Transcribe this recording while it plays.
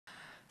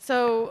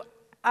So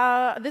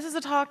this is a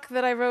talk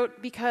that I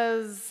wrote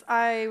because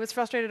I was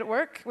frustrated at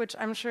work, which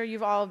I'm sure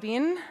you've all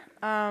been.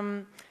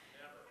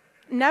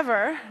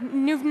 Never.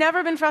 You've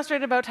never been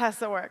frustrated about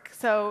tests at work.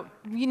 So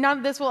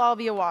this will all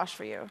be a wash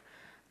for you.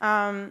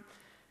 I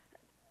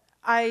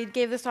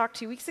gave this talk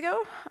 2 weeks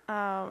ago,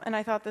 and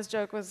I thought this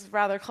joke was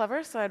rather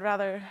clever, so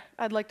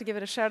I'd like to give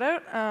it a shout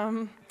out.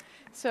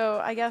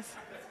 So I guess.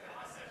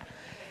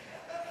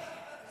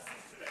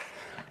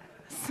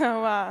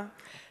 So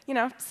you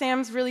know,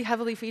 Sam's really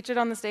heavily featured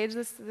on the stage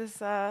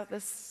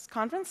this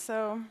conference.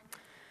 So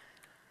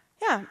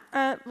yeah,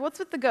 what's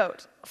with the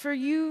goat? For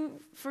you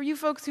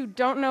folks who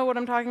don't know what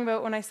I'm talking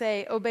about when I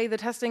say obey the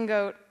testing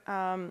goat,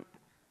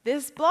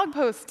 this blog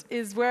post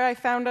is where I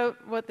found out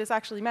what this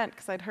actually meant,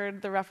 because I'd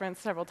heard the reference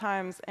several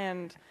times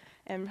and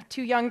am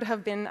too young to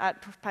have been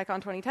at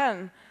PyCon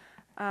 2010.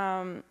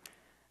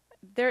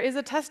 There is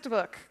a test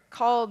book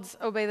called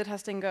Obey the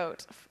Testing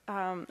Goat,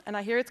 and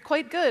I hear it's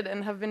quite good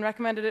and have been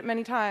recommended it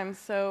many times,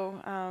 so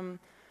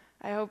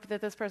I hope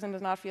that this person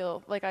does not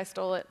feel like I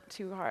stole it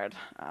too hard.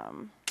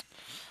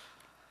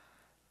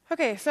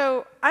 Okay,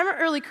 so I'm an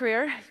early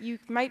career. You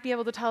might be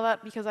able to tell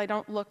that because I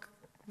don't look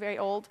very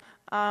old.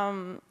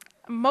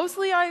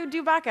 Mostly I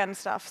do back-end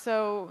stuff,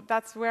 so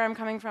that's where I'm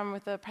coming from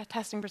with the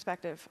testing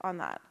perspective on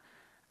that.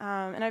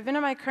 And I've been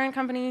at my current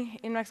company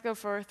in Mexico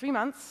for 3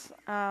 months,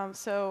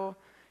 so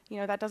you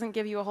know, that doesn't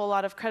give you a whole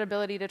lot of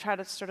credibility to try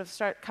to sort of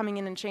start coming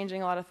in and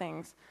changing a lot of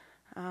things.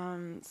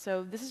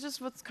 So this is just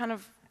what's kind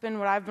of been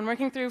what I've been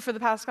working through for the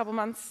past couple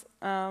months.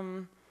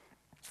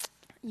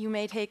 You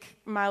may take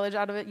mileage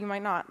out of it, you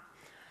might not.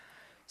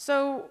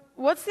 So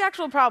what's the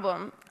actual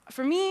problem?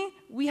 For me,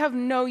 we have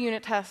no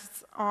unit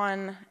tests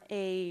on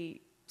a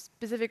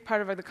specific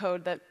part of the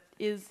code that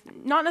is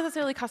not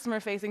necessarily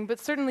customer-facing, but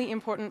certainly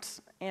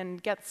important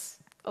and gets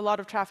a lot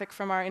of traffic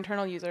from our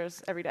internal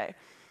users every day.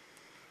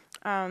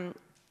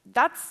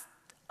 That's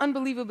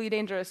unbelievably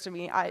dangerous to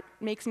me. It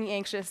makes me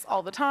anxious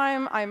all the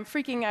time. I'm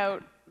freaking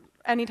out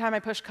anytime I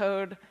push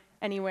code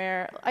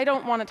anywhere. I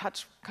don't want to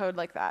touch code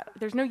like that.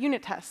 There's no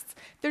unit tests.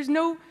 There's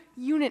no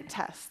unit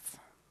tests.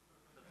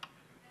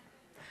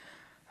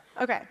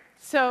 OK,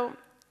 so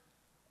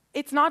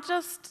it's not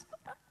just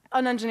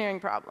an engineering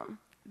problem.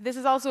 This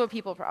is also a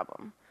people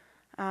problem.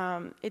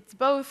 It's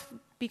both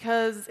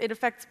because it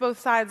affects both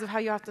sides of how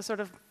you have to sort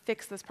of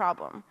fix this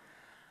problem.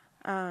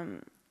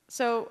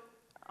 So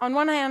on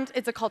one hand,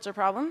 it's a culture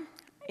problem.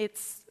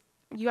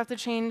 You have to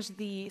change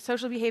the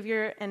social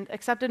behavior and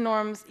accepted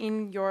norms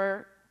in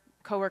your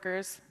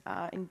coworkers,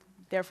 and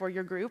therefore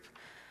your group.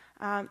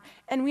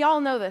 And we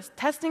all know this.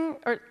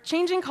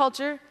 Changing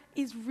culture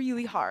is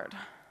really hard.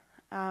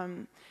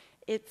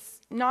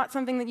 It's not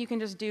something that you can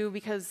just do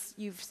because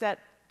you've set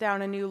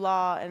down a new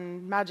law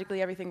and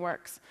magically everything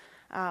works.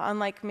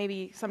 Unlike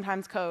maybe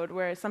sometimes code,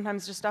 where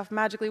sometimes just stuff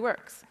magically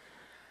works.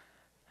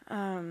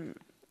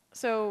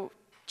 So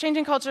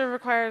changing culture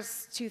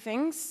requires 2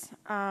 things,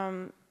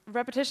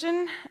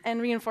 repetition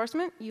and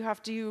reinforcement. You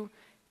have to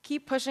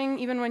keep pushing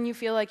even when you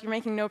feel like you're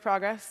making no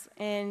progress,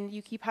 and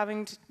you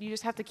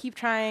just have to keep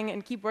trying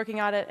and keep working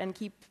at it and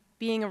keep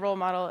being a role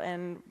model,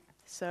 and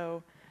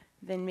so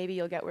then maybe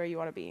you'll get where you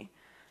want to be.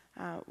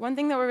 One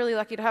thing that we're really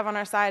lucky to have on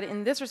our side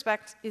in this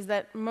respect is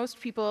that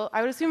most people,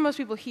 I would assume most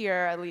people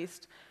here at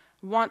least,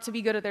 want to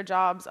be good at their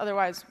jobs.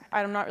 Otherwise,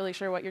 I'm not really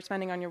sure what you're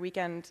spending on your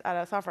weekend at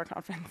a software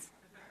conference.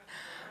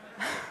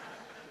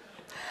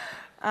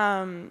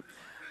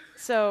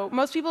 So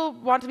most people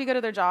want to be good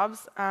at their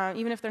jobs,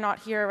 even if they're not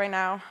here right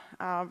now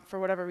for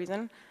whatever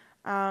reason.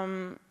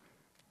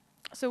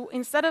 So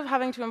instead of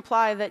having to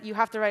imply that you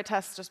have to write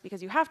tests just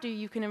because you have to,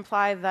 you can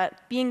imply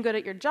that being good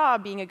at your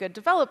job, being a good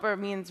developer,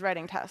 means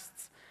writing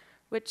tests,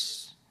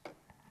 which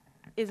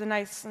is a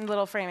nice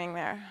little framing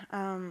there.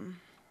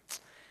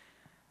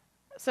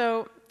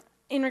 So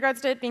in regards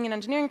to it being an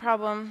engineering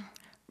problem,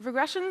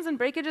 regressions and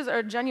breakages are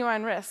a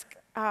genuine risk.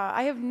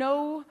 I have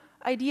no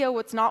idea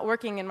what's not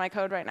working in my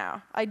code right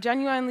now. I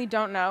genuinely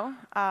don't know.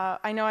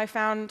 I know I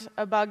found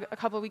a bug a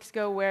couple of weeks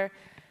ago where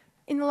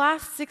in the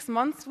last 6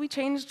 months, we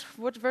changed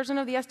which version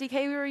of the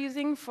SDK we were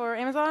using for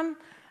Amazon.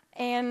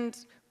 And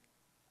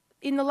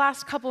in the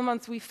last couple of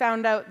months, we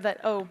found out that,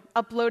 oh,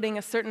 uploading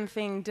a certain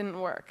thing didn't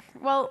work.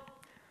 Well,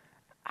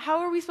 how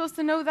are we supposed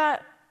to know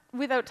that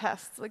without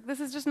tests? Like, this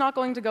is just not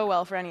going to go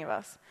well for any of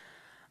us.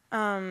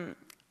 And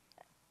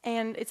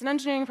it's an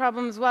engineering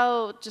problem as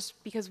well,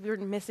 just because we're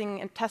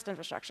missing a test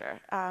infrastructure.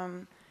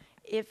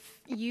 If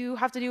you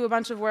have to do a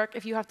bunch of work,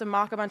 if you have to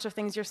mock a bunch of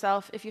things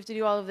yourself, if you have to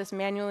do all of this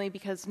manually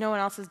because no one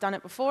else has done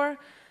it before,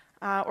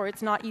 or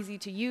it's not easy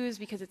to use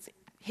because it's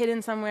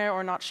hidden somewhere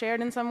or not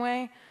shared in some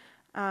way,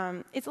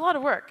 it's a lot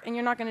of work, and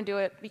you're not going to do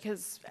it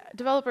because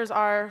developers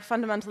are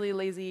fundamentally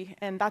lazy,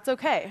 and that's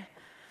OK.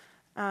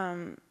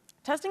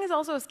 Testing is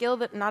also a skill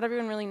that not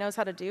everyone really knows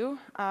how to do.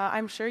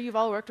 I'm sure you've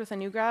all worked with a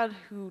new grad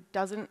who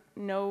doesn't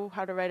know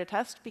how to write a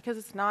test because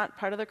it's not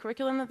part of the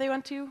curriculum that they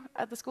went to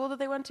at the school that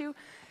they went to.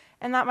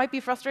 And that might be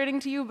frustrating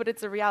to you, but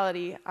it's a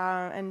reality.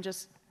 And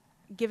just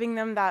giving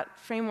them that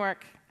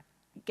framework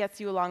gets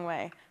you a long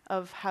way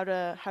of how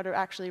to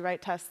actually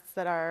write tests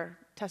that are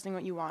testing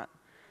what you want.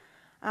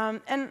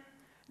 And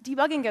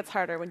debugging gets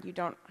harder when you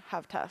don't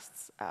have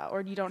tests,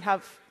 or you don't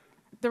have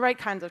the right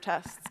kinds of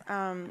tests.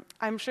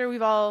 I'm sure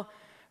we've all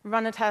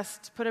run a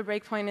test, put a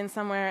breakpoint in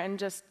somewhere, and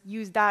just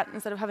used that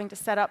instead of having to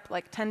set up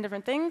like 10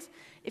 different things.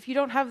 If you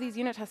don't have these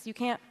unit tests, you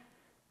can't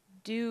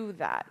do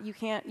that.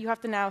 You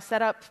have to now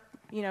set up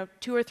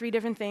 2 or 3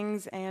 different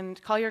things and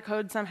call your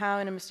code somehow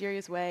in a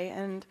mysterious way.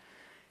 And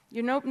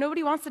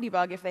nobody wants to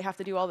debug if they have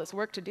to do all this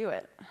work to do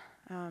it.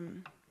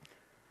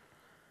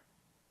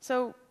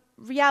 So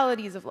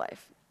realities of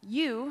life.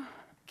 You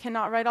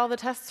cannot write all the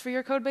tests for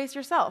your code base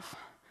yourself.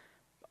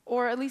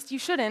 Or at least you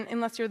shouldn't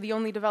unless you're the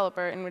only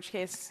developer, in which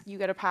case you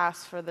get a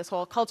pass for this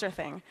whole culture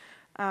thing.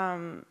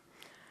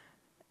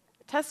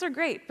 Tests are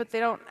great, but they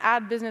don't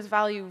add business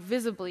value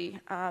visibly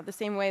the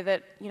same way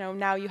that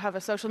now you have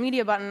a social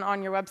media button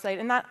on your website,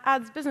 and that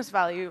adds business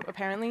value,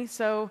 apparently,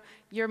 so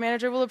your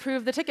manager will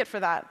approve the ticket for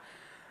that.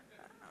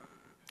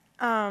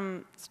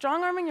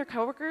 Strong-arming your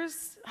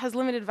coworkers has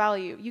limited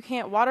value. You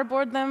can't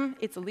waterboard them.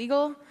 It's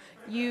illegal.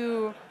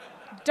 You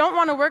don't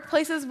want to work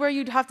places where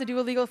you'd have to do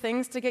illegal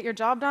things to get your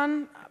job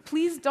done.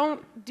 Please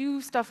don't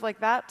do stuff like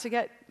that to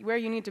get where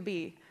you need to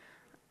be.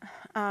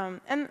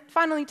 And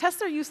finally,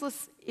 tests are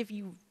useless if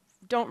you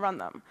don't run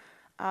them.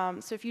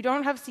 So if you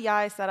don't have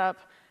CI set up,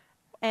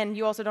 and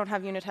you also don't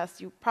have unit tests,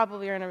 you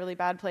probably are in a really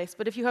bad place.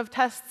 But if you have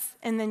tests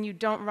and then you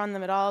don't run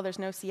them at all, there's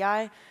no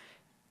CI,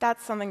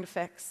 that's something to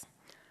fix.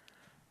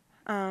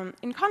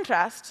 In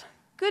contrast,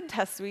 good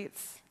test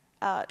suites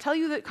tell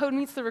you that code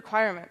meets the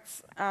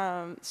requirements.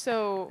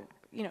 So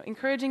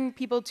encouraging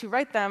people to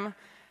write them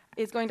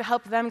is going to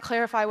help them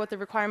clarify what the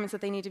requirements that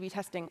they need to be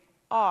testing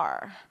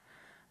are.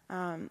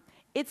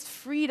 It's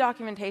free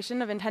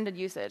documentation of intended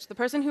usage. The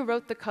person who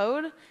wrote the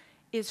code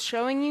is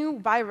showing you,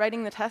 by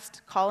writing the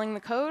test, calling the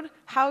code,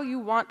 how you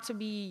want to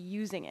be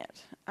using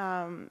it,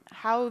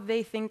 how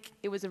they think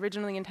it was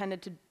originally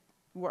intended to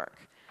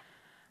work.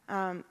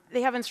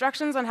 They have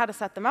instructions on how to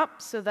set them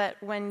up so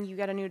that when you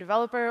get a new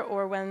developer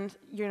or when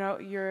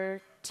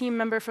your team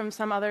member from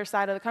some other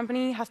side of the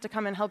company has to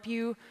come and help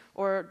you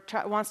or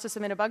wants to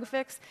submit a bug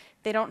fix,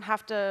 they don't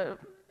have to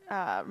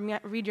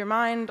read your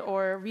mind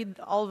or read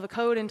all of the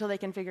code until they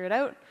can figure it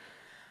out.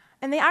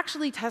 And they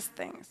actually test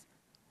things.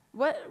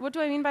 What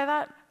do I mean by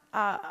that?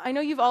 I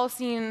know you've all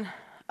seen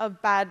a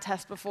bad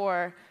test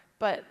before,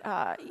 but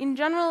in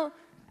general,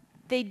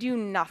 they do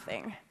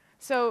nothing.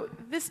 So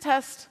this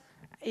test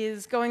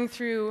is going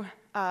through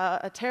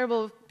a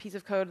terrible piece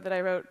of code that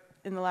I wrote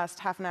in the last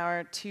half an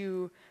hour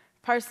to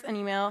parse an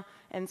email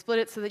and split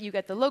it so that you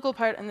get the local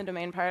part and the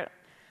domain part.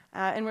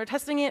 And we're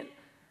testing it.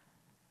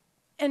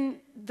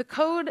 And the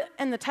code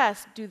and the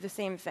test do the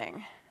same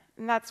thing.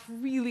 And that's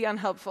really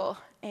unhelpful.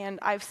 And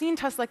I've seen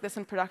tests like this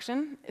in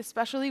production,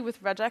 especially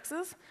with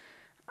regexes.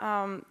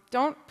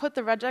 Don't put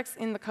the regex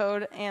in the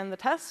code and the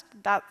test.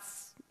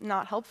 That's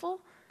not helpful.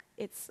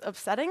 It's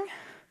upsetting.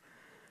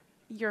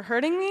 You're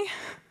hurting me.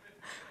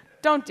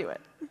 Don't do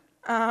it.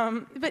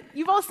 But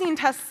you've all seen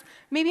tests,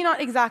 maybe not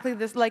exactly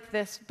like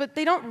this, but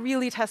they don't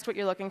really test what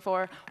you're looking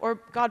for. Or,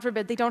 God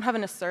forbid, they don't have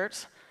an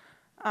assert.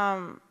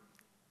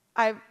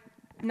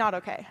 Not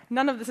OK.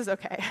 None of this is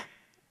OK.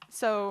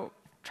 So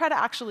try to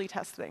actually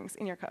test things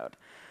in your code.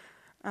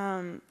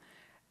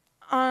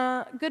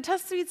 Good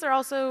test suites are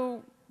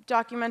also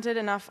documented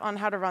enough on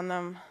how to run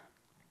them.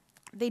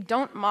 They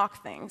don't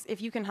mock things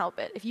if you can help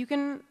it. If you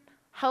can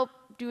help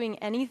doing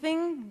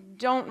anything,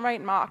 don't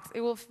write mocks.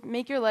 It will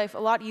make your life a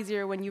lot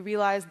easier when you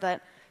realize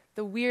that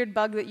the weird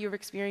bug that you're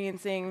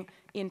experiencing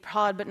in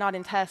prod but not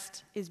in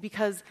test is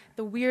because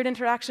the weird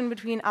interaction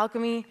between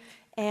Alchemy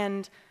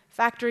and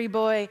Factory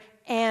Boy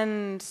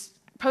and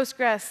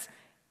Postgres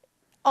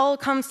all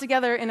comes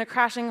together in a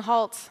crashing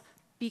halt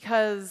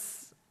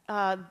because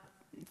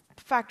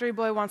Factory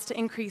Boy wants to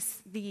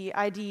increase the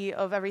ID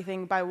of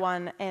everything by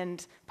 1,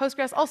 and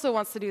Postgres also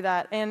wants to do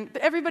that. And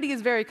everybody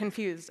is very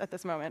confused at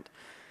this moment.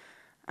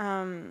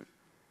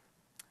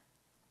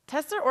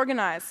 Tests are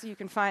organized so you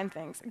can find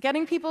things.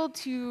 Getting people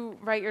to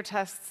write your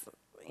tests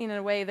in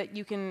a way that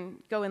you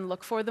can go and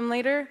look for them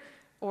later,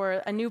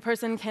 or a new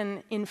person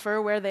can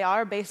infer where they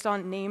are based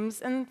on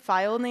names and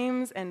file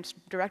names and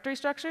directory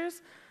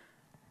structures,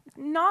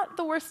 not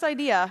the worst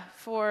idea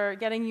for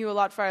getting you a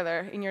lot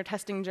farther in your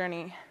testing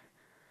journey.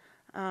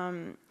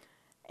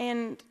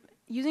 And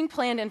using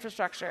planned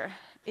infrastructure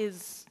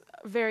is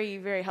very,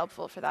 very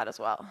helpful for that as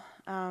well.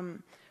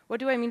 What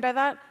do I mean by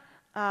that?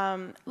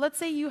 Let's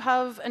say you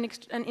have an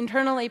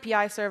internal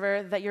API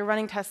server that you're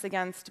running tests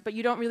against, but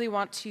you don't really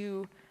want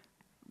to,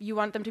 you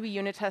want them to be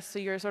unit tests, so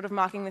you're sort of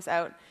mocking this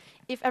out.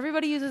 If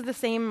everybody uses the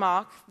same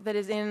mock that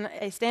is in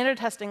a standard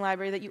testing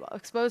library that you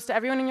expose to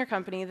everyone in your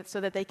company so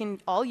that they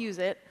can all use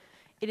it,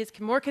 it is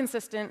more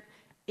consistent.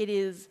 It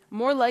is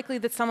more likely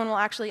that someone will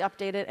actually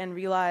update it and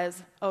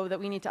realize, oh, that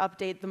we need to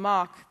update the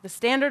mock, the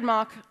standard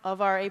mock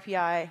of our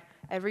API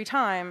every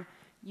time.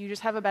 You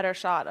just have a better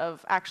shot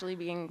of actually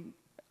being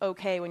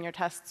OK when your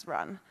tests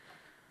run.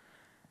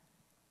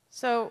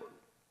 So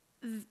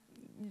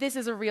this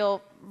is a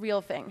real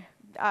thing.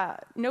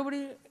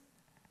 Nobody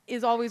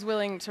is always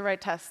willing to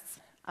write tests.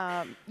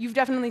 You've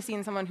definitely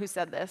seen someone who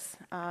said this,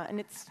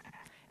 and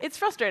it's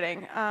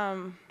frustrating.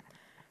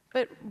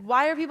 But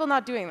why are people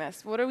not doing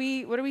this? What are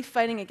we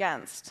fighting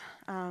against?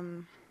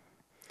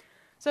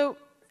 So,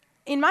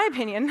 in my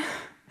opinion,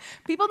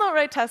 people don't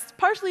write tests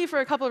partially for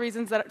a couple of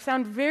reasons that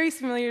sound very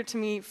familiar to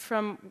me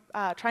from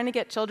trying to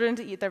get children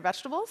to eat their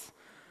vegetables.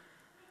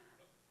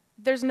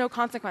 There's no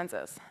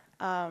consequences.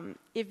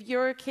 If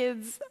your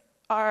kids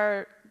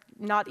are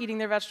not eating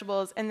their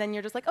vegetables, and then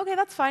you're just like, OK,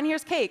 that's fine,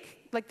 here's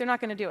cake. Like, they're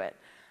not going to do it.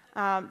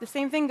 The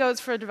same thing goes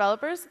for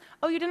developers.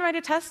 Oh, you didn't write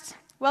a test?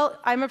 Well,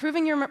 I'm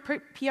approving your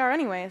PR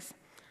anyways.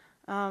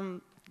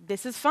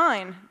 This is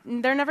fine.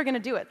 They're never going to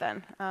do it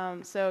then.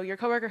 So your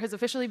coworker has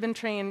officially been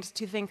trained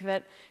to think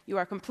that you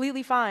are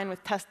completely fine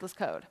with testless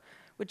code,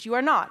 which you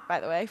are not, by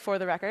the way, for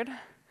the record.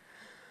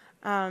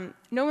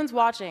 No one's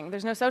watching.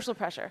 There's no social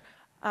pressure.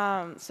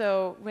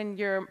 So when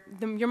your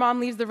mom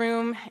leaves the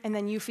room and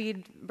then you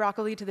feed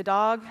broccoli to the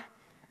dog,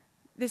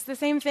 this is the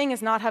same thing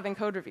as not having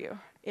code review.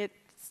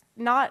 It's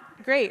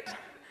not great.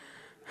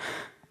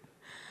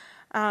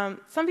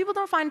 Some people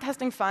don't find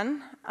testing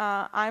fun.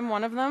 I'm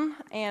one of them,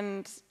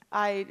 and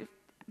I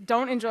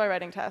don't enjoy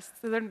writing tests.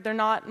 They're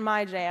not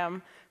my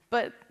jam,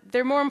 but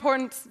they're more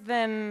important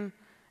than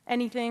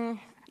anything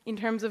in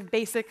terms of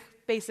basic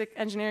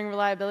engineering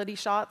reliability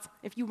shots.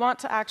 If you want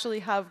to actually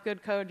have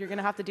good code, you're going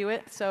to have to do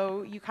it,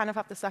 so you kind of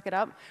have to suck it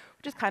up,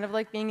 which is kind of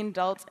like being an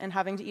adult and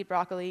having to eat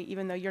broccoli,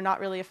 even though you're not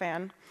really a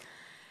fan.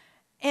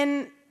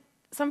 And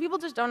some people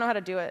just don't know how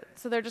to do it,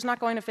 so they're just not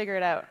going to figure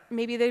it out.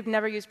 Maybe they've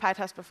never used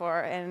PyTest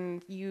before,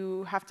 and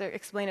you have to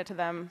explain it to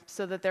them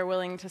so that they're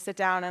willing to sit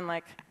down and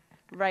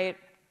write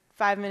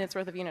 5 minutes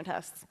worth of unit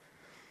tests.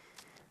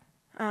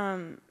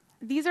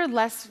 These are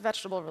less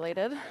vegetable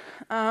related.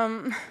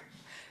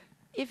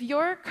 If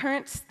your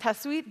current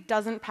test suite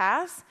doesn't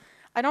pass,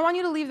 I don't want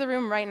you to leave the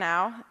room right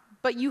now,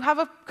 but you have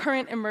a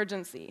current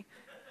emergency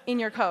in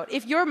your code.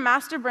 If your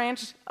master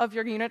branch of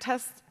your unit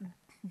tests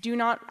do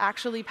not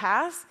actually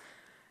pass,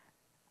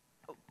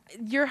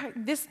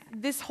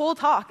 this whole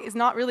talk is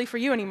not really for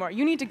you anymore.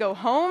 You need to go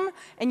home,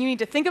 and you need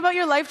to think about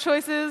your life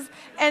choices,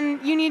 and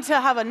you need to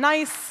have a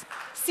nice,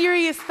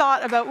 serious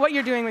thought about what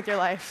you're doing with your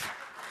life.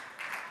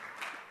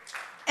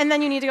 And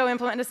then you need to go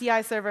implement a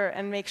CI server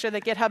and make sure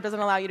that GitHub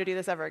doesn't allow you to do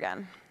this ever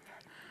again.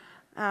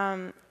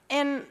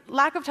 And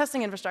lack of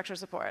testing infrastructure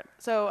support.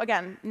 So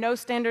again, no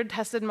standard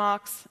tested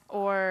mocks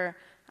or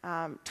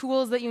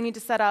tools that you need to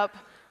set up.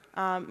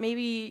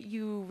 Maybe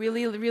you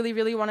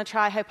really want to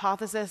try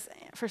hypothesis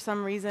for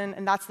some reason,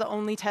 and that's the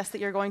only test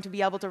that you're going to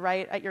be able to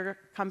write at your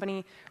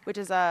company, which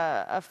is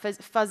a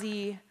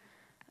fuzzy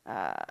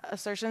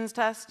assertions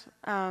test.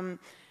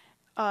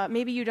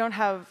 Maybe you don't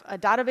have a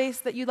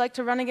database that you'd like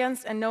to run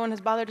against, and no one has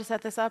bothered to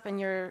set this up,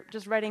 and you're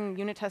just writing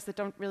unit tests that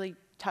don't really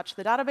touch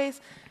the database.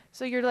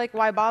 So you're like,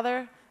 why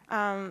bother?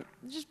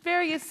 Just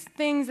various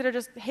things that are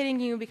just hitting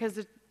you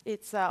because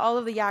it's all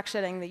of the yak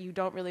shedding that you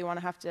don't really want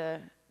to have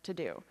to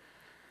do.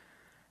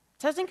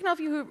 Testing can help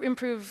you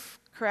improve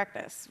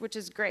correctness, which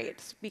is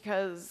great,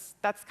 because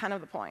that's kind of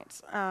the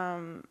point.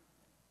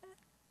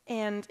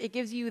 And it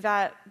gives you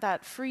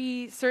that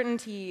free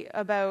certainty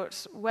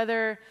about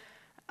whether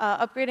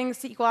upgrading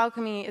SQL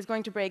Alchemy is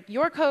going to break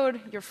your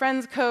code, your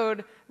friend's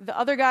code, the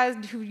other guys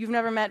who you've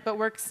never met but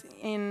works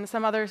in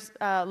some other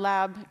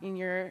lab in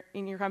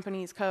your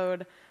company's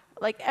code.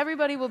 Like,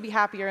 everybody will be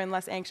happier and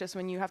less anxious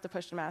when you have to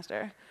push to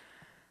master.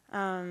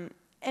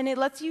 And it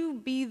lets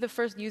you be the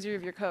first user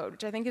of your code,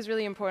 which I think is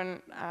really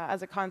important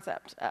as a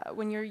concept.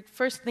 When you're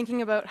first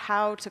thinking about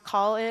how to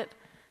call it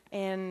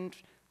and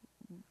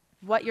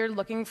what you're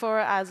looking for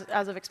as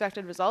of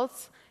expected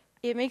results,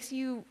 it makes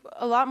you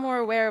a lot more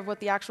aware of what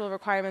the actual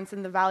requirements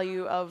and the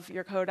value of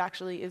your code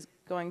actually is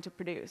going to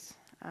produce,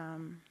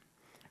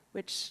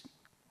 which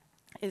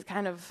is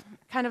kind of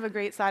a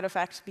great side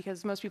effect,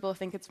 because most people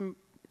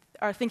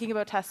are thinking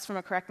about tests from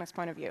a correctness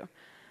point of view.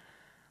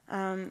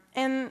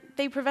 And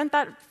they prevent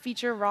that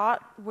feature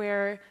rot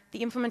where the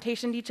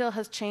implementation detail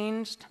has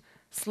changed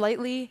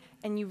slightly,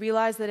 and you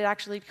realize that it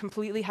actually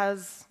completely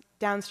has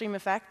downstream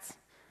effects,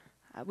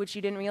 which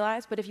you didn't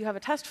realize. But if you have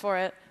a test for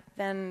it,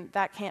 then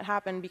that can't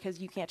happen because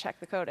you can't check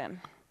the code in.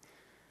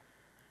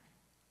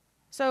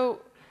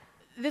 So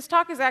this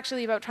talk is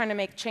actually about trying to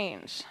make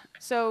change.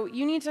 So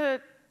you need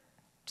to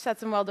set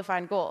some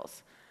well-defined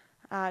goals.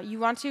 You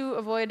want to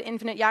avoid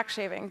infinite yak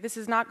shaving. This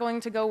is not going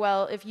to go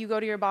well if you go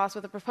to your boss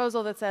with a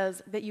proposal that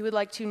says that you would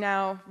like to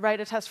now write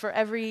a test for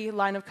every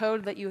line of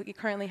code that you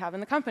currently have in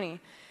the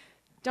company.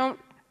 Don't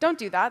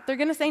do that. They're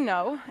going to say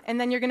no, and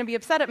then you're going to be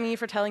upset at me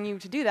for telling you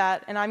to do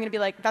that, and I'm going to be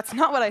like, that's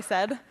not what I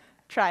said.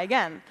 Try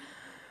again.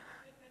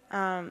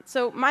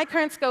 So my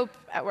current scope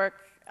at work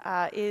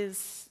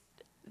is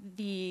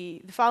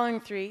the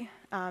following three.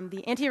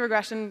 The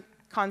anti-regression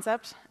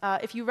concept.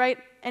 If you write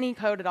any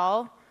code at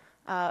all,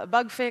 a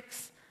bug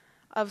fix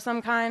of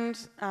some kind,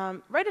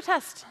 write a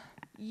test.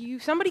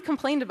 Somebody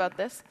complained about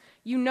this.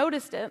 You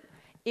noticed it.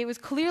 It was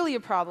clearly a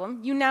problem.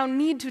 You now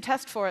need to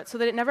test for it so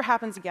that it never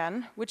happens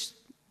again, which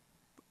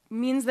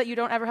means that you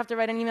don't ever have to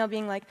write an email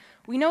being like,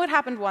 we know it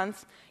happened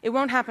once, it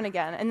won't happen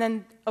again. And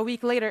then a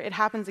week later, it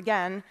happens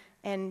again,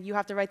 and you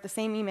have to write the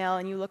same email,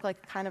 and you look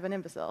like kind of an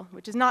imbecile,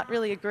 which is not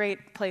really a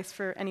great place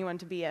for anyone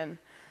to be in.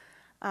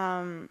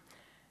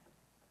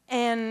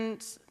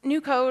 And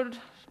new code,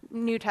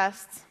 new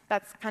tests,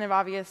 that's kind of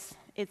obvious.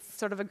 It's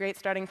sort of a great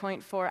starting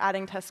point for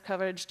adding test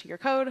coverage to your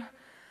code.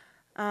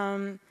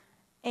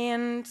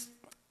 And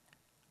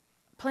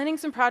planning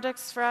some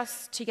projects for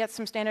us to get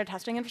some standard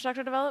testing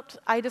infrastructure developed.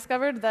 I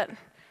discovered that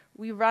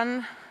we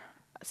run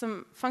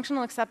some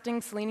functional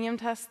accepting Selenium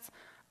tests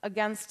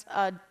against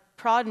a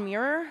prod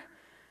mirror,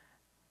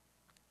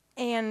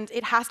 and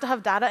it has to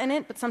have data in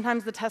it, but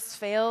sometimes the tests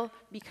fail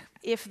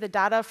if the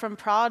data from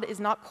prod is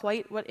not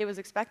quite what it was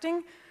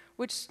expecting,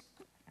 which,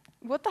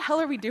 what the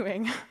hell are we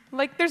doing?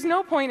 Like, there's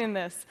no point in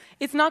this.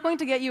 It's not going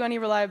to get you any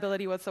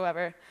reliability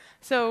whatsoever.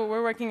 So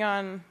we're working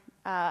on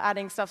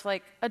adding stuff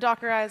like a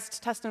Dockerized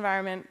test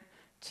environment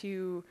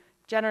to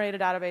generate a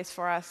database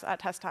for us at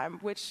test time,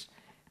 which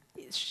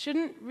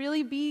shouldn't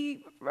really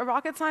be a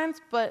rocket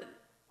science,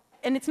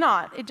 and it's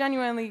not. It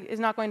genuinely is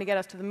not going to get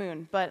us to the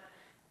moon, but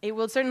it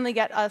will certainly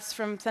get us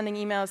from sending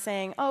emails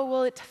saying, oh,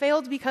 well, it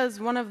failed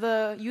because one of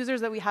the users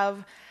that we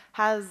have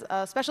has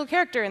a special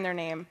character in their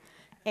name.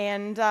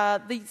 And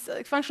these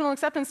functional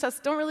acceptance tests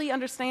don't really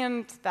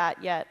understand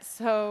that yet,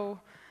 so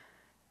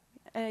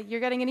you're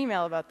getting an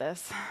email about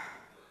this.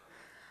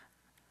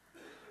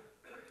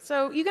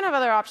 So you can have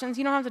other options.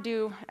 You don't have to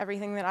do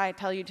everything that I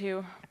tell you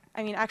to.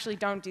 I mean, actually,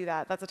 don't do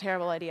that. That's a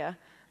terrible idea.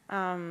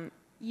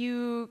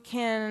 You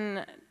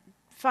can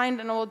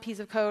find an old piece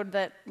of code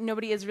that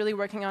nobody is really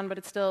working on, but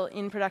it's still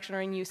in production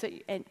or in use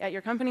at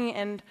your company,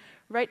 and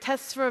write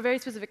tests for a very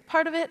specific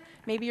part of it.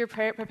 Maybe you're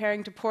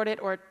preparing to port it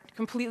or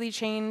completely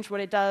change what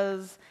it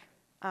does.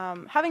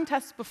 Having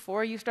tests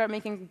before you start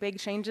making big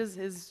changes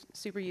is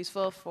super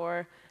useful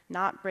for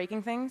not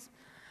breaking things.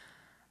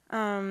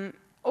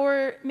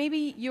 Or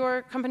maybe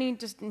your company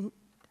just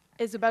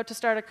is about to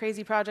start a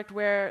crazy project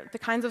where the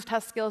kinds of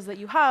test skills that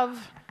you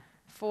have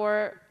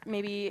for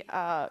maybe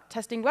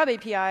testing web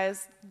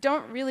APIs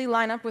don't really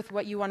line up with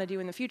what you want to do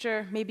in the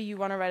future. Maybe you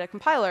want to write a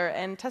compiler,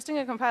 and testing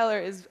a compiler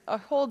is a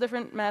whole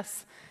different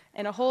mess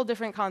and a whole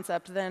different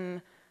concept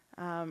than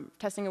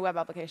testing a web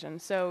application.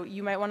 So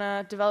you might want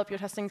to develop your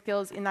testing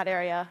skills in that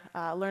area,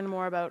 learn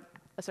more about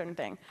a certain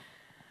thing.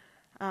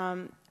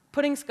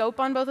 Putting scope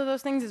on both of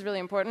those things is really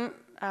important.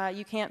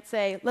 You can't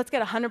say, let's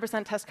get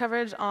 100% test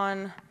coverage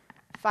on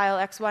file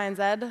X, Y, and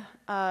Z.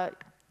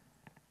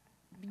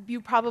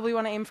 You probably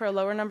want to aim for a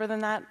lower number than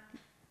that.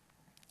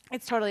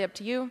 It's totally up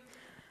to you.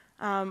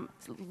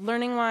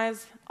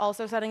 Learning-wise,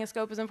 also setting a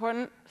scope is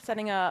important.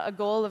 Setting a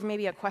goal of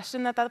maybe a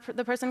question that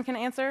the person can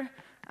answer,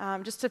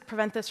 just to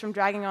prevent this from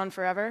dragging on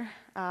forever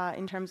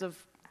in terms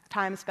of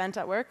time spent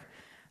at work.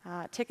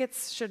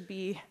 Tickets should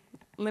be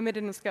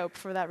limited in scope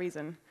for that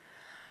reason.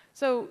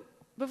 So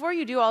before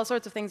you do all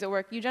sorts of things at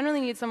work, you generally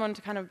need someone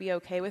to kind of be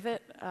OK with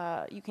it.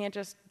 You can't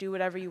just do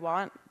whatever you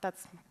want.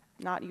 That's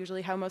not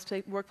usually how most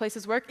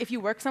workplaces work. If you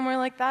work somewhere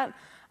like that,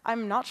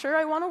 I'm not sure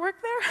I want to work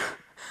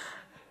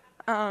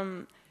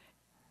there.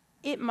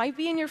 It might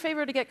be in your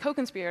favor to get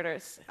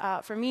co-conspirators.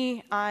 For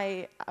me,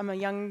 I am a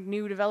young,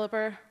 new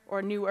developer,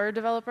 or newer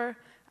developer.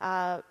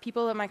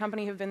 People at my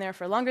company have been there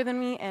for longer than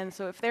me, and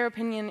so if their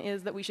opinion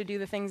is that we should do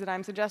the things that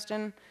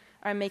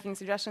I'm making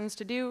suggestions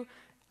to do,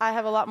 I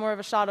have a lot more of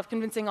a shot of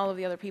convincing all of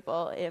the other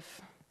people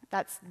if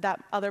that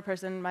other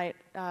person might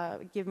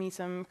give me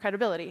some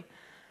credibility.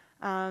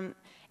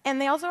 And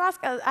they also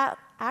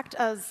act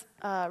as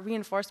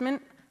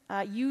reinforcement.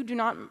 You do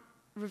not,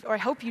 or I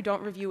hope you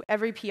don't review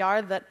every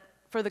PR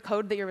for the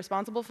code that you're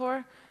responsible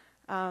for.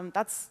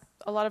 That's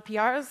a lot of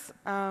PRs.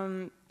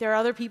 There are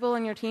other people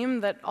in your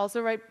team that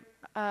also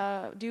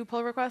do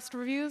pull request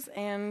reviews,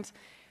 and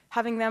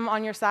having them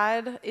on your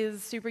side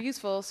is super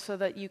useful so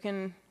that you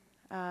can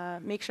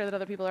make sure that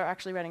other people are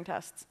actually writing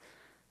tests.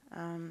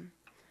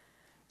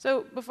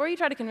 So before you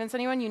try to convince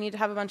anyone, you need to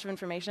have a bunch of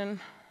information,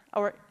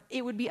 or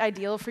it would be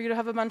ideal for you to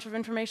have a bunch of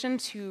information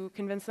to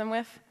convince them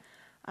with.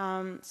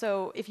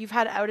 So if you've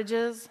had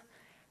outages,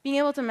 being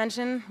able to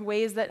mention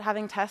ways that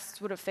having tests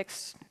would have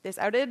fixed this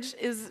outage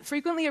is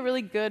frequently a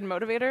really good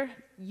motivator.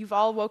 You've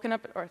all woken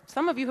up, or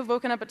some of you have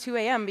woken up at 2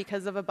 a.m.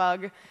 because of a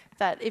bug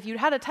that if you'd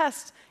had a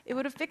test, it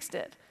would have fixed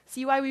it.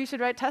 See why we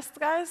should write tests,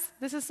 guys?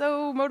 This is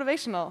so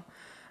motivational,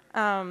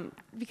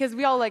 because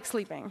we all like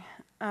sleeping.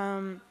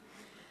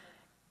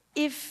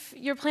 If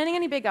you're planning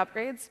any big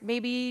upgrades,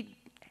 maybe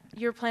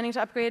you're planning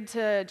to upgrade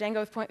to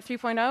Django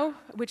 3.0,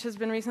 which has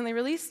been recently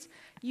released,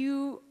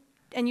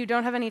 and you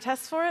don't have any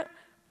tests for it,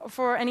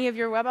 for any of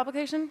your web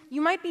application, you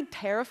might be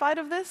terrified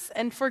of this,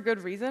 and for good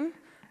reason.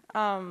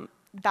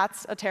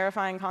 That's a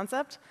terrifying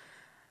concept.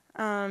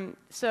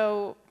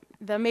 So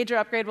the major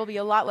upgrade will be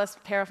a lot less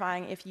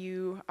terrifying if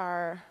you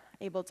are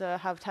able to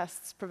have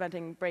tests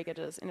preventing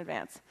breakages in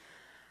advance.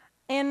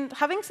 And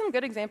having some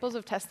good examples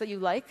of tests that you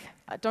like.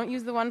 Don't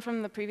use the one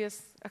from the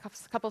previous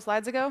couple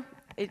slides ago.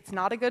 It's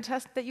not a good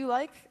test that you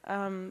like.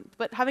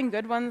 But having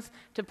good ones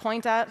to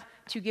point at,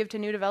 to give to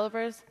new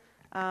developers,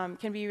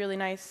 can be really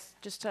nice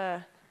just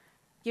to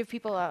give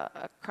people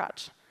a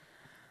crutch.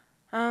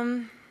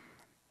 And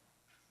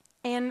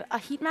a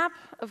heat map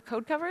of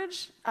code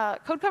coverage.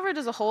 Code coverage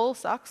as a whole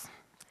sucks.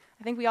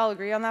 I think we all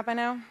agree on that by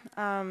now.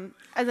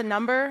 As a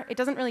number, it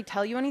doesn't really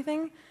tell you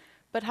anything,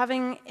 but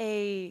having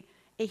a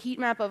heat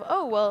map of,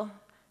 oh, well,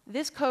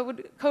 this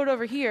code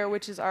over here,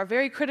 which is our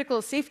very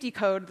critical safety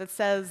code that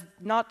says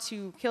not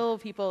to kill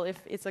people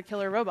if it's a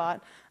killer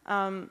robot,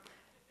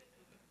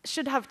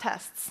 should have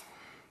tests,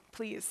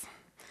 please.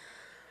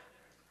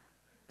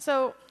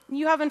 So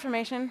you have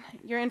information.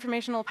 Your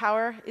informational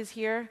power is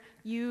here.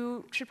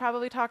 You should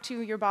probably talk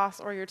to your boss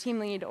or your team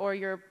lead or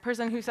your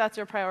person who sets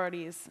your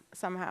priorities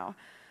somehow.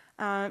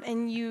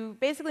 And you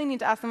basically need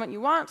to ask them what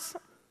you want,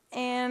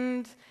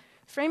 and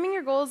framing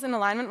your goals in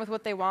alignment with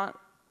what they want,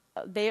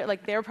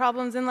 their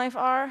problems in life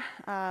are,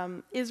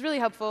 is really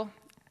helpful.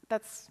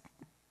 That's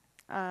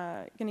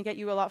going to get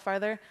you a lot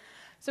farther.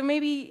 So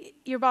maybe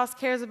your boss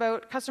cares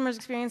about customers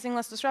experiencing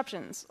less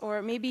disruptions,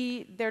 or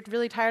maybe they're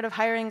really tired of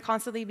hiring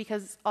constantly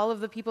because all of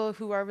the people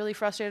who are really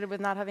frustrated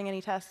with not having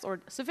any tests or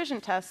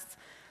sufficient tests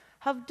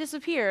have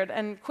disappeared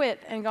and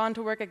quit and gone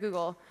to work at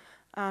Google.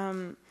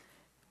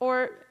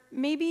 Or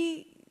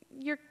maybe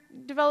your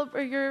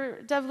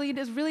dev lead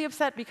is really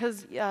upset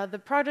because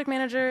the project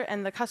manager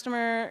and the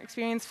customer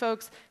experience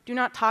folks do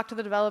not talk to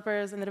the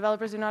developers, and the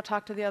developers do not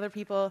talk to the other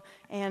people,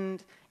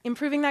 and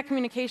improving that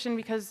communication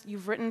because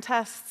you've written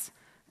tests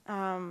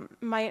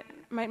might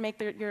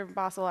make your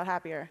boss a lot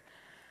happier.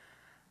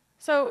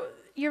 So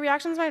your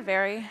reactions might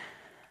vary.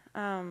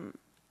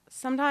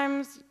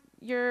 Sometimes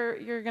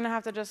you're going to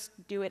have to just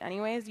do it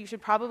anyways. You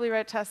should probably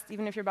write tests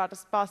even if your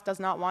boss does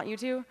not want you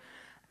to.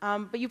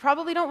 But you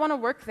probably don't want to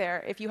work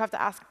there if you have to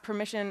ask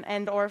permission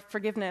and/or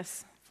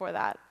forgiveness for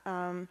that.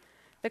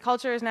 The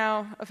culture is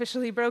now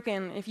officially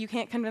broken if you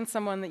can't convince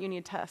someone that you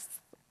need tests.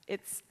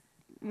 It's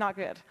not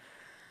good.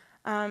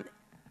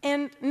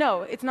 And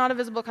no, it's not a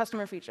visible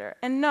customer feature.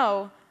 And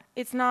no,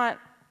 it's not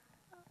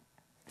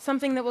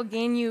something that will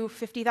gain you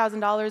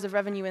 $50,000 of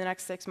revenue in the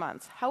next 6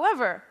 months.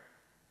 However,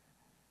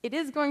 it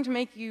is going to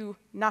make you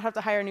not have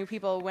to hire new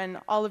people when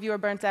all of you are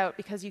burnt out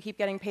because you keep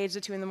getting paged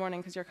at 2 in the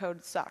morning because your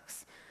code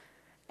sucks.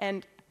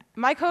 And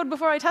my code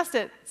before I test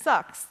it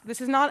sucks. This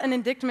is not an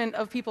indictment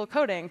of people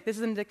coding. This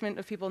is an indictment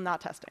of people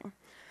not testing.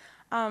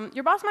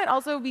 Your boss might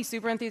also be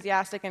super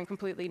enthusiastic and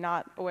completely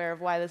not aware of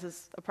why this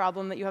is a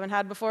problem that you haven't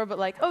had before, but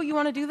like, oh, you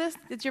want to do this?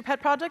 It's your pet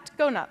project?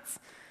 Go nuts.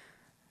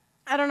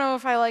 I don't know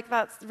if I like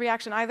that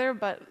reaction either,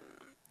 but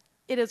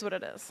it is what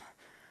it is.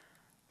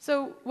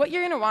 So what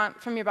you're going to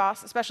want from your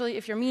boss, especially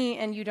if you're me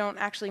and you don't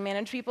actually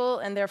manage people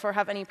and therefore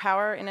have any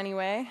power in any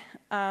way,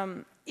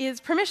 is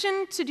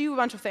permission to do a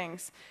bunch of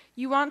things.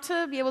 You want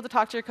to be able to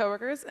talk to your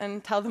coworkers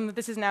and tell them that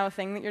this is now a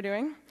thing that you're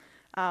doing,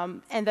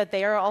 and that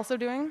they are also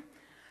doing.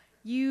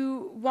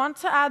 You want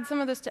to add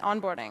some of this to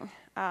onboarding.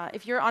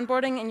 If you're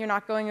onboarding and you're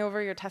not going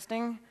over your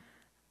testing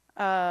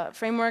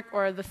framework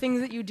or the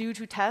things that you do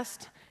to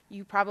test,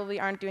 you probably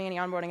aren't doing any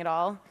onboarding at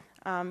all.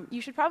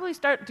 You should probably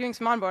start doing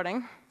some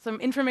onboarding,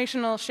 some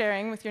informational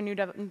sharing with your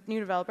new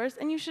developers,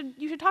 and you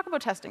should talk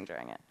about testing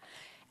during it.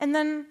 And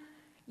then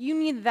you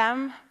need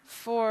them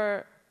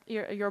for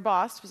your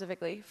boss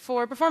specifically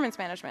for performance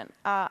management.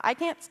 I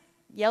can't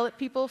yell at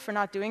people for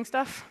not doing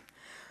stuff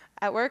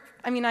at work.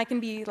 I mean, I can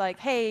be like,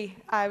 hey,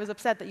 I was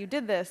upset that you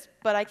did this,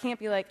 but I can't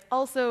be like,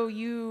 also,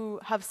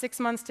 you have 6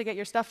 months to get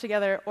your stuff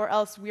together, or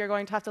else we are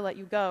going to have to let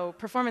you go.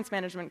 Performance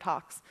management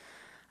talks.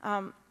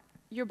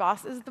 Your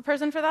boss is the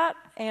person for that,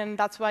 and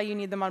that's why you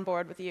need them on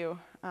board with you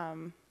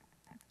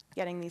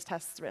getting these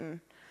tests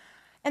written.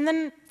 And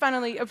then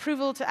finally,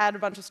 approval to add a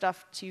bunch of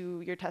stuff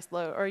to your test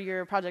load or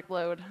your project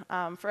load.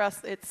 For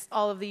us, it's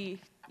all of the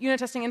unit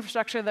testing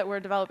infrastructure that we're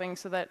developing,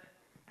 so that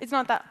it's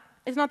not that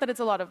it's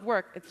a lot of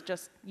work. It's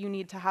just you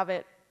need to have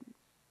it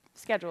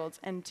scheduled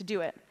and to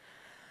do it.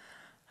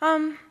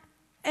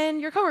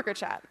 And your coworker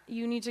chat.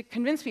 You need to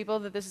convince people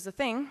that this is a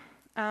thing,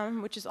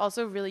 which is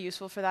also really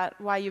useful for that,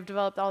 why you've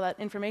developed all that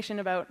information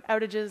about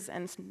outages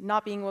and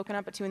not being woken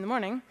up at 2 in the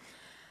morning.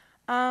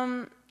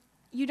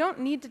 You don't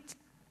need to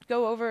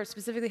go over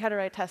specifically how to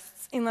write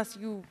tests unless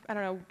you, I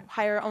don't know,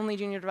 hire only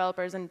junior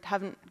developers and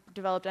haven't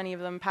developed any of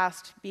them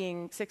past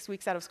being 6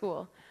 weeks out of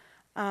school.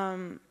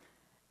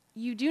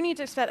 You do need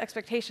to set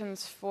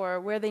expectations for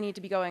where they need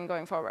to be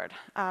going forward.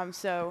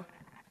 So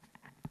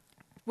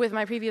with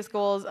my previous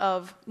goals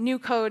of new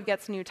code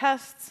gets new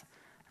tests,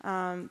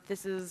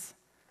 this is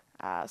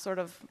sort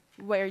of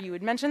where you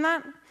would mention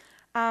that.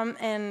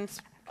 And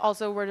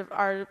also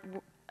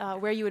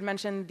where you would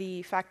mention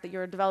the fact that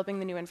you're developing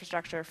the new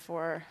infrastructure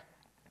for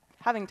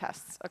having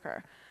tests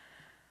occur.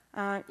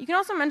 You can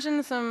also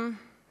mention some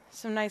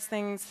nice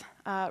things.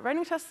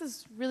 Writing tests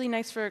is really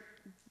nice for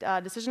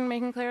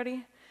decision-making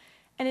clarity.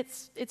 And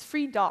it's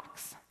free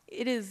docs.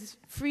 It is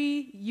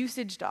free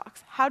usage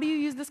docs. How do you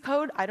use this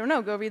code? I don't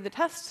know. Go read the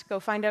test. Go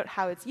find out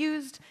how it's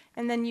used.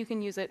 And then you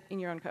can use it in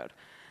your own code,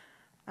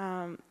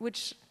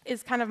 which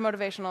is kind of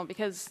motivational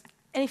because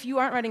if you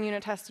aren't writing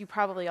unit tests, you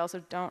probably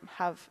also don't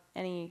have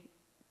any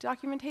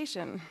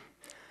documentation.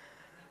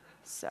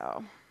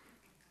 So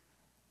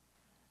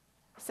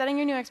Setting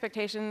your new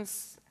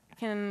expectations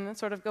can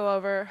sort of go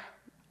over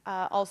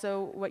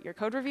also what your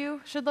code review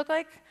should look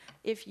like.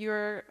 If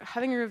you're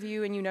having a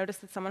review and you notice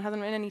that someone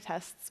hasn't written any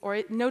tests,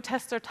 or no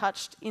tests are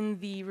touched in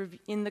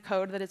the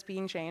code that is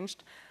being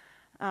changed,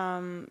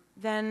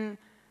 then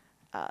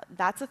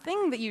that's a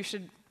thing that you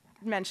should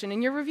mention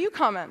in your review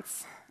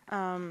comments.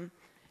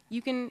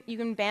 You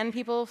can ban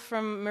people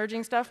from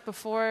merging stuff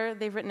before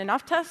they've written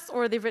enough tests,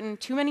 or they've written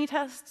too many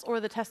tests,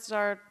 or the tests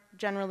are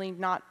generally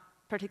not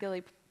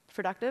particularly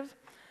productive.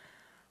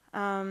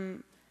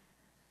 And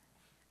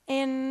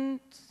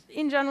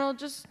in general,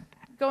 just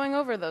going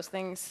over those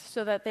things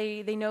so that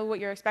they know what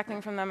you're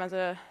expecting from them as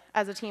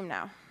a team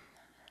now.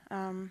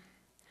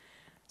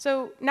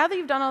 So now that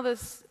you've done all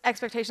this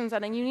expectation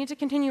setting, you need to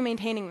continue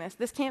maintaining this.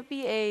 This can't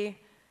be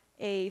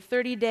a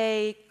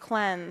 30-day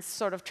cleanse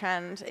sort of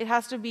trend. It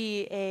has to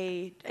be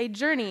a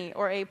journey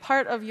or a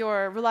part of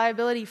your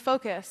reliability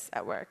focus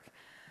at work.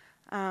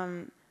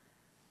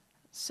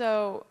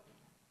 So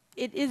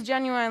it is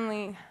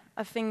genuinely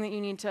a thing that you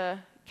need to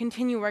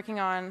continue working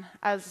on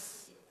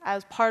as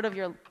part of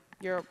your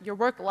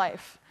work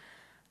life.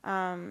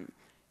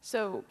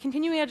 So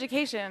continuing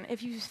education,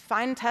 if you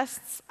find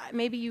tests,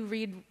 maybe you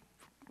read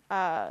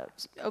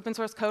open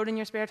source code in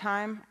your spare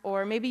time,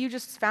 or maybe you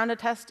just found a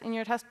test in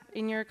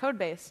your code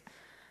base.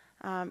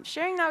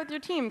 Sharing that with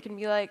your team can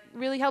be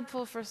really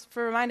helpful for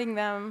reminding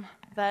them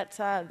that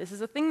this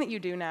is a thing that you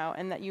do now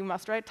and that you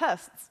must write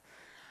tests.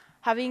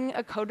 Having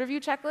a code review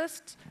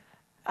checklist,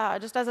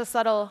 just as a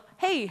subtle,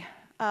 hey,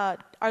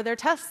 are there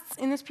tests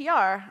in this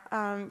PR,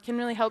 can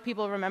really help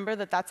people remember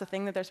that that's a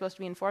thing that they're supposed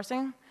to be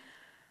enforcing.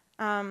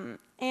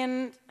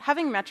 And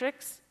having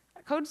metrics,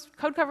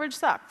 code coverage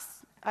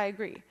sucks, I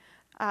agree.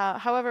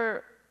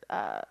 However,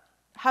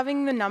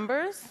 having the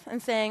numbers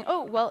and saying,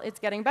 oh, well, it's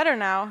getting better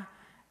now,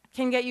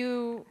 can get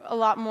you a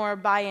lot more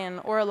buy-in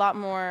or a lot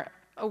more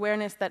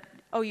awareness that,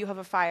 oh, you have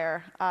a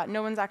fire.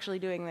 No one's actually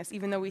doing this,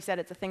 even though we said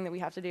it's a thing that we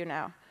have to do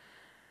now.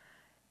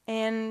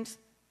 And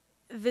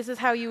this is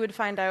how you would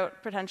find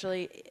out,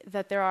 potentially,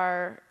 that there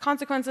are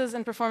consequences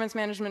and performance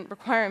management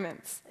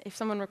requirements if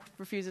someone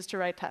refuses to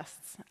write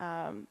tests.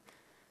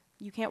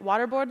 You can't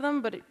waterboard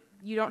them, but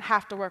you don't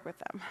have to work with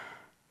them.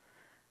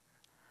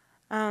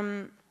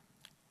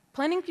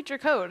 Planning future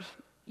code.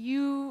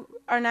 You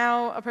are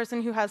now a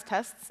person who has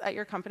tests at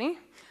your company.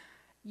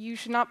 You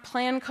should not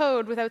plan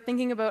code without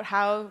thinking about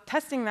how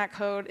testing that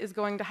code is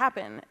going to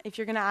happen. If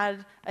you're going to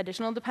add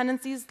additional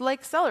dependencies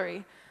like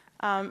Celery,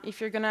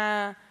 if you're going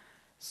to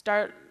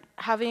start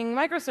having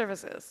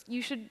microservices,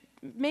 you should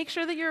make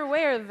sure that you're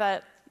aware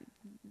that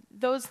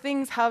those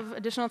things have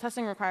additional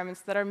testing requirements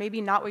that are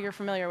maybe not what you're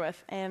familiar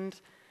with, and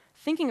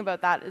thinking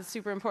about that is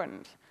super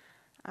important.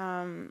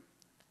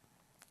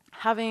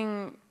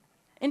 Having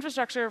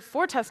infrastructure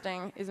for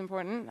testing is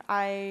important.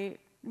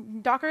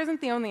 Docker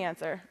isn't the only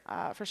answer,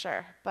 for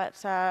sure,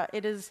 but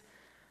it is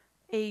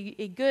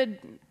a good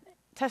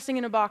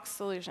testing-in-a-box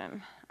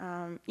solution,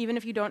 even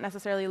if you don't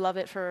necessarily love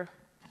it for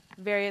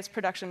various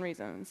production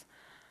reasons.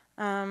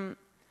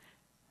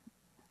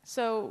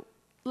 So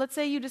let's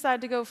say you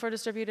decide to go for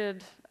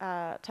distributed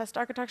test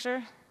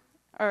architecture,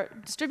 or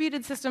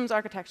distributed systems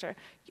architecture,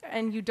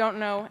 and you don't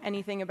know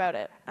anything about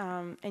it,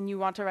 and you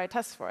want to write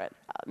tests for it.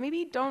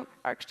 Maybe don't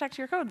architect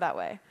your code that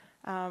way,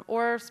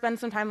 or spend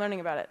some time learning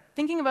about it.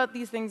 Thinking about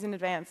these things in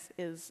advance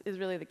is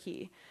really the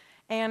key.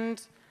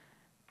 And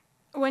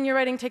when you're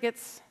writing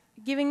tickets,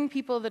 giving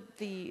people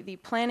the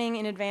planning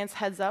in advance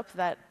heads up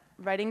that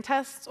writing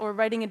tests or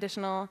writing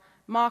additional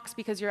mocks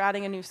because you're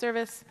adding a new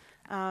service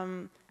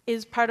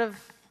is part of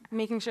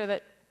making sure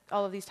that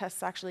all of these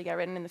tests actually get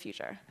written in the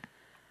future.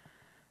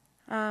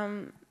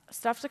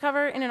 Stuff to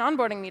cover in an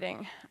onboarding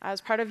meeting as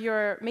part of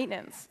your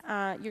maintenance.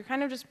 You're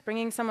kind of just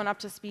bringing someone up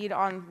to speed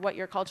on what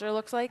your culture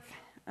looks like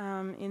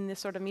in this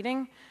sort of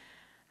meeting.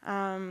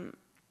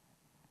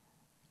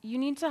 You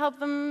need to help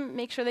them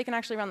make sure they can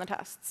actually run the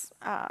tests.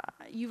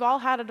 You've all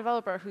had a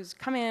developer who's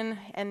come in,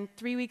 and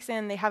 3 weeks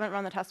in, they haven't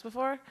run the test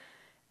before.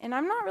 And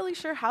I'm not really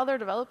sure how they're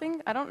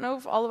developing. I don't know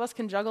if all of us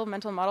can juggle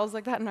mental models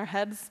like that in our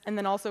heads and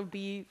then also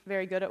be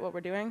very good at what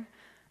we're doing.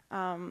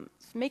 So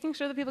making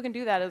sure that people can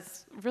do that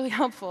is really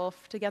helpful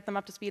to get them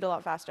up to speed a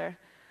lot faster.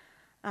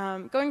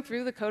 Going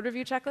through the code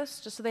review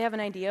checklist just so they have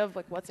an idea of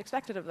what's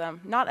expected of them.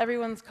 Not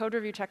everyone's code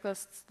review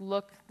checklists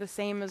look the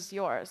same as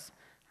yours.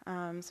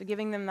 So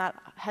giving them that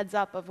heads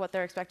up of what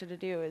they're expected to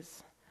do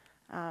is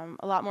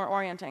a lot more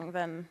orienting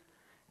than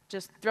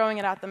just throwing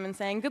it at them and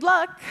saying, good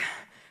luck,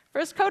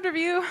 first code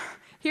review,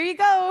 here you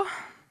go.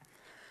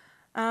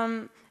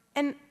 And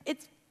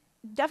it's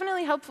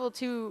definitely helpful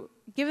to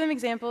give them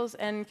examples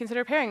and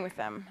consider pairing with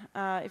them.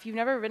 If you've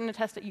never written a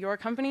test at your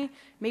company,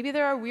 maybe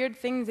there are weird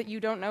things that you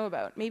don't know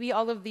about. Maybe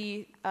all of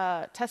the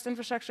test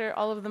infrastructure,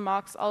 all of the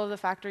mocks, all of the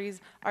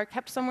factories are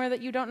kept somewhere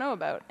that you don't know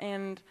about,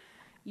 and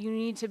you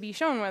need to be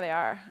shown where they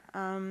are.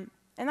 And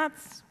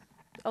that's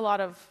a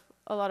lot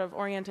of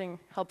orienting,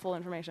 helpful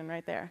information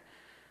right there.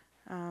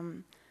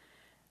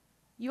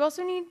 You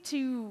also need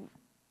to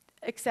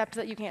accept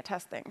that you can't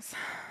test things.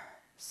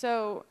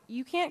 So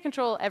you can't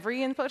control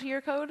every input to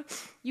your code.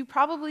 You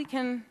probably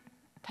can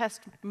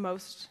test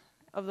most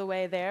of the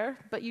way there,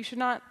 but you should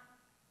not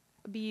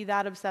be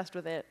that obsessed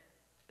with it,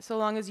 so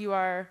long as you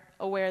are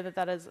aware that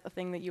that is a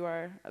thing that you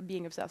are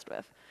being obsessed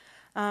with.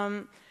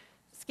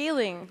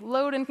 Scaling,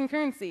 load, and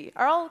concurrency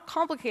are all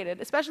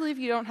complicated, especially if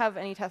you don't have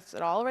any tests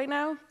at all right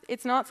now.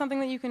 It's not something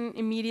that you can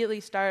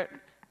immediately start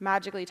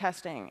magically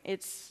testing.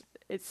 It's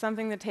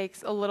something that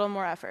takes a little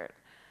more effort.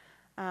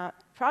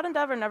 Prod and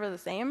dev are never the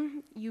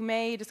same. You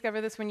may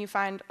discover this when you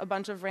find a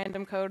bunch of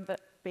random code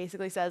that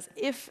basically says,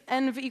 if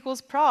env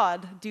equals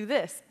prod, do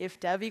this. If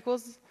env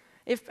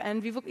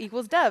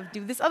equals dev,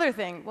 do this other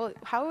thing. Well,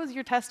 how is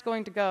your test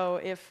going to go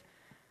if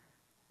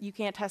you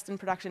can't test in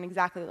production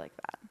exactly like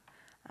that?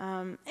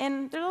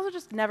 And there's also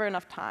just never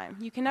enough time.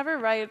 You can never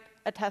write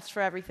a test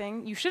for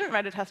everything. You shouldn't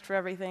write a test for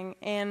everything.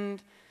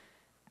 And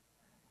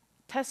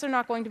tests are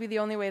not going to be the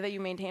only way that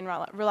you maintain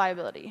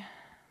reliability.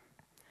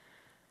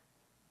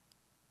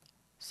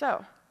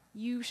 So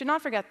you should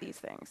not forget these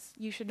things.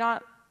 You should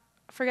not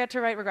forget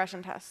to write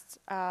regression tests.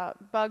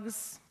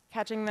 Bugs,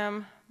 catching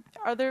them,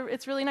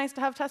 it's really nice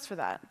to have tests for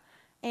that.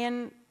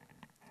 And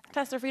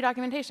tests are free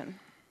documentation.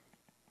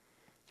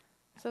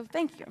 So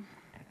thank you.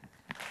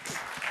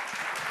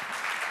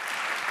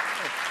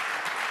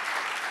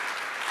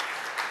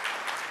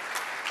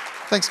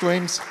 Thanks,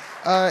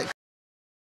 Dwayne.